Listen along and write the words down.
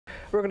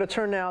We're going to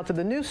turn now to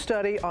the new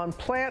study on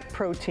plant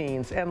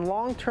proteins and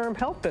long-term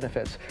health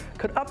benefits.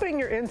 Could upping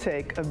your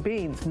intake of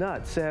beans,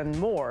 nuts, and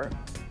more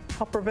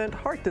help prevent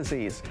heart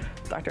disease?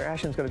 Dr.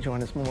 Ashton's going to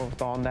join us more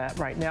on that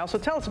right now. So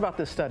tell us about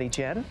this study,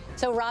 Jen.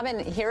 So Robin,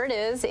 here it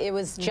is. It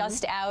was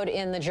just out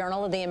in the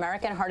Journal of the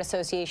American Heart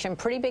Association.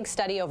 Pretty big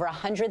study, over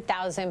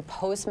 100,000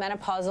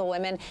 post-menopausal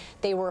women.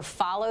 They were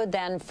followed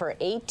then for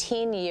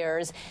 18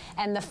 years.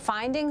 And the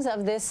findings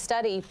of this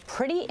study,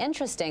 pretty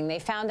interesting. They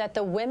found that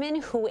the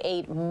women who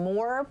ate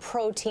more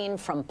protein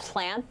from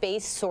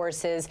plant-based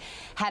sources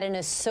had an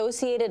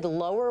associated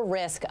lower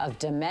risk of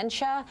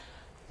dementia,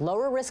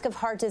 lower risk of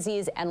heart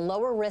disease, and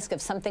lower risk of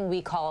something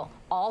we call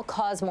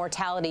all-cause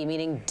mortality,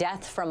 meaning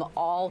death from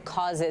all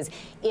causes,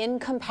 in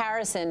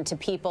comparison to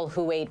people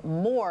who ate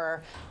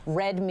more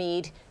red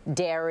meat,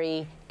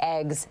 dairy,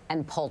 eggs,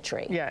 and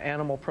poultry. Yeah,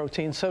 animal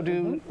protein. So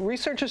do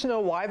researchers know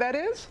why that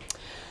is?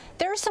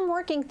 There are some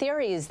working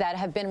theories that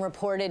have been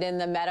reported in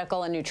the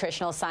medical and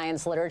nutritional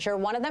science literature.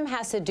 One of them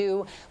has to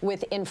do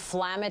with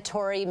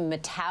inflammatory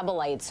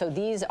metabolites. So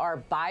these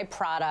are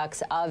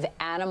byproducts of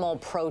animal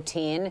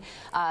protein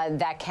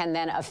that can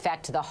then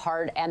affect the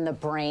heart and the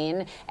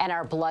brain and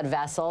our blood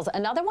vessels.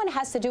 Another one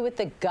has to do with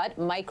the gut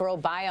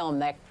microbiome,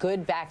 that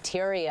good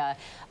bacteria.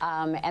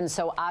 And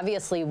so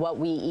obviously what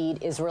we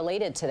eat is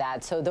related to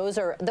that. So those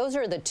are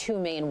the two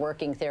main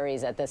working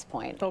theories at this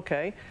point.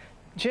 Okay.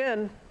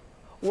 Jen,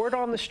 word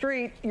on the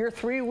street, you're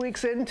 3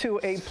 weeks into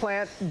a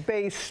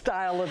plant-based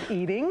style of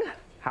eating.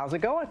 How's it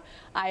going?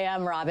 I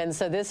am, Robin.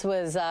 So this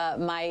was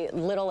my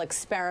little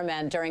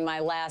experiment during my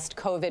last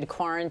COVID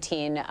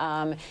quarantine,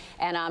 and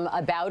I'm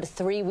about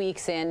 3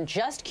 weeks in,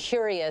 just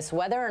curious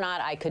whether or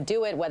not I could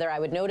do it, whether I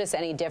would notice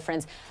any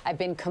difference. I've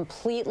been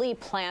completely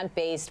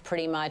plant-based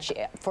pretty much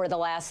for the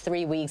last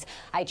 3 weeks.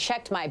 I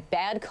checked my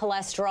bad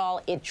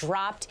cholesterol. It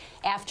dropped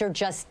after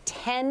just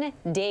 10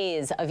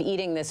 days of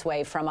eating this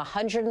way, from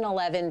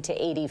 111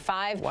 to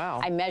 85. Wow.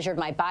 I measured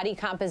my body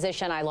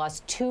composition. I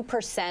lost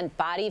 2%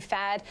 body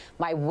fat.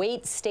 My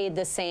weight stayed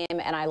the same,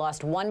 and I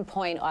lost 1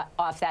 point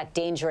off that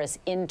dangerous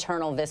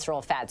internal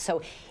visceral fat.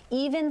 So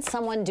even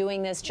someone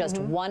doing this just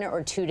 1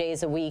 or 2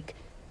 days a week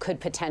could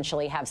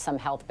potentially have some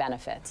health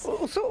benefits.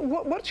 So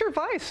what's your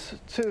advice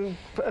to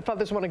if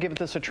others want to give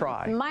this a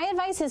try? My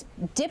advice is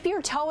dip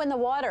your toe in the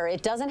water.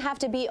 It doesn't have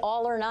to be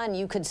all or none.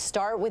 You could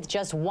start with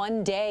just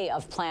 1 day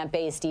of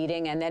plant-based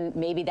eating, and then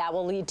maybe that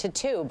will lead to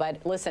 2.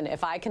 But listen,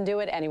 if I can do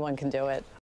it, anyone can do it.